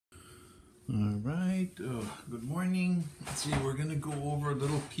All right, good morning. Let's see, we're gonna go over a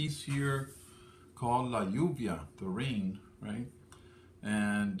little piece here called LLuvia, the rain, right?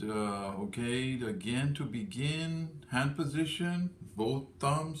 And okay, again to begin, hand position, both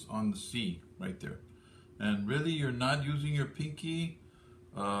thumbs on the C right there. And really, you're not using your pinky.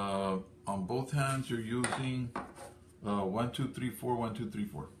 On both hands, you're using 1, 2, 3, 4, 1, 2, 3,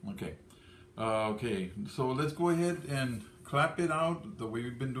 4. Okay. Okay, so let's go ahead and clap it out the way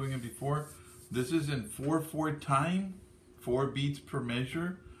we've been doing it before. This is in 4/4 time, 4 beats per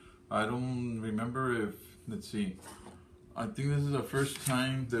measure. I don't remember if, let's see, I think this is the first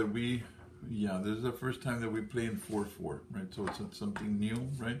time that we, this is the first time that we play in 4/4, right? So it's something new,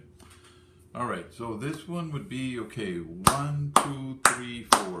 right? All right, so this one would be, okay, 1, 2, 3,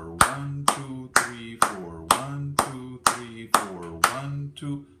 4, 1, 2, 3, 4, 1, 2, 3, 4, 1,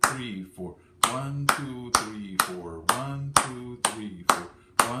 2, 3, 4, 1, 2, 3, 4, 1, 2, 3, 4,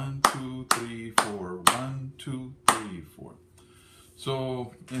 1, 2, 3, 4, 1, 2, 3, 4.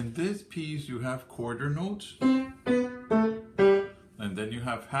 So in this piece, you have quarter notes, and then you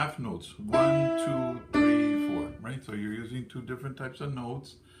have half notes, 1, 2, 3, 4, right? So you're using two different types of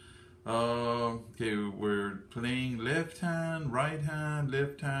notes. Okay, we're playing left hand, right hand,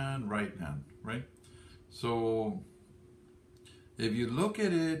 left hand, right hand, right? So if you look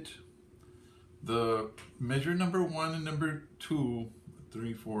at it, the measure number 1 and number 2,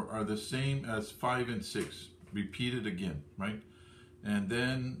 3, 4 are the same as 5 and 6, repeated again, right? And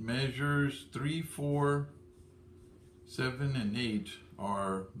then measures 3, 4, 7, and 8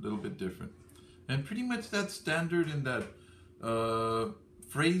 are a little bit different. And pretty much that's standard in that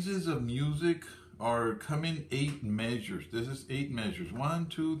phrases of music are come in 8 measures. This is 8 measures. 1,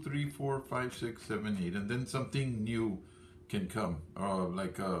 2, 3, 4, 5, 6, 7, 8. And then something new can come,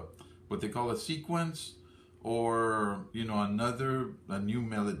 like what they call a sequence, or a new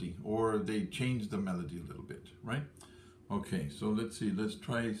melody, or they change the melody a little bit, right? Okay, so let's see. Let's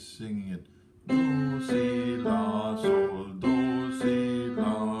try singing it. Do, si, la, sol, do, si,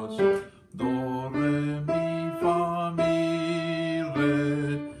 la, sol, do, re, mi, fa, mi,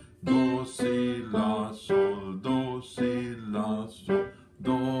 re, do, si, la, sol, do, si, la, sol,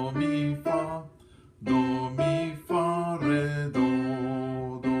 do, mi, fa, re,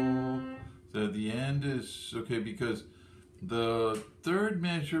 do, do. So the end is, okay, because the third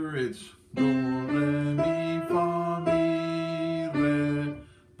measure is do, re, mi, fa, mi, re.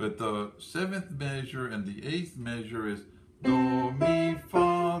 But the 7th measure and the 8th measure is do, mi,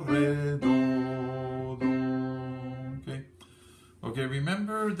 fa, re, do, do. Okay? Okay,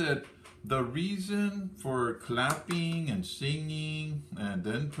 remember that the reason for clapping and singing and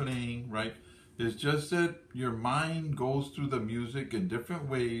then playing, right, is just that your mind goes through the music in different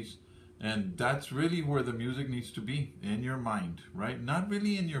ways, and that's really where the music needs to be, in your mind, right? Not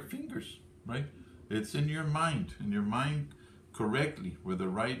really in your fingers, right? It's in your mind correctly, with the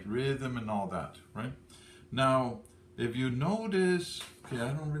right rhythm and all that, right? Now, if you notice, okay,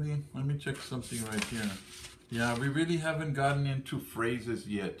 let me check something right here. Yeah, we really haven't gotten into phrases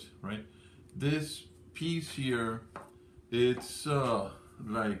yet, right? This piece here, it's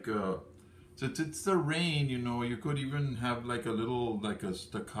it's the rain, you could even have like a little, like a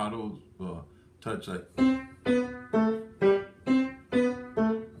staccato touch, like.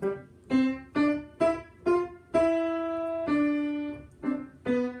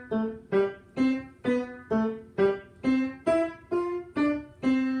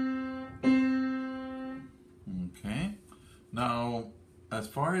 Okay, now as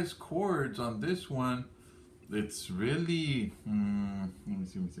far as chords on this one, it's really, let me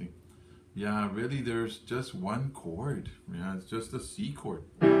see. Yeah, really there's just one chord. Yeah, it's just a C chord.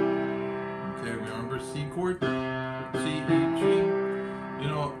 Okay, remember C chord? C, E, G.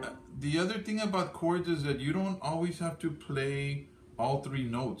 The other thing about chords is that you don't always have to play all 3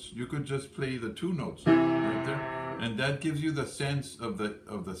 notes. You could just play the 2 notes right there, and that gives you the sense of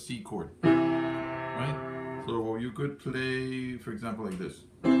the C chord, right? So you could play, for example, like this.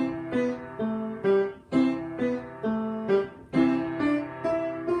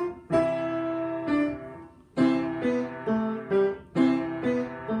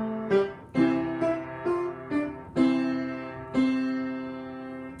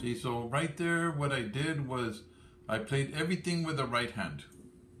 Okay, so right there, what I did was I played everything with the right hand,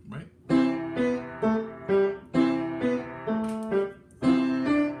 right?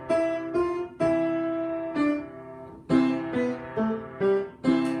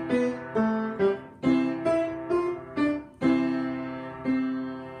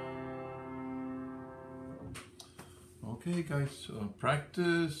 Okay, guys,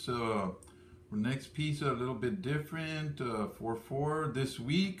 practice. Next piece a little bit different. 4/4 this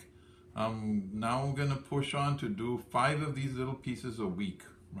week. I'm now gonna push on to do 5 of these little pieces a week,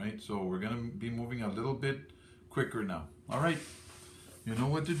 right? So we're gonna be moving a little bit quicker now. All right, you know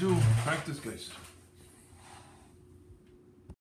what to do. Practice, guys.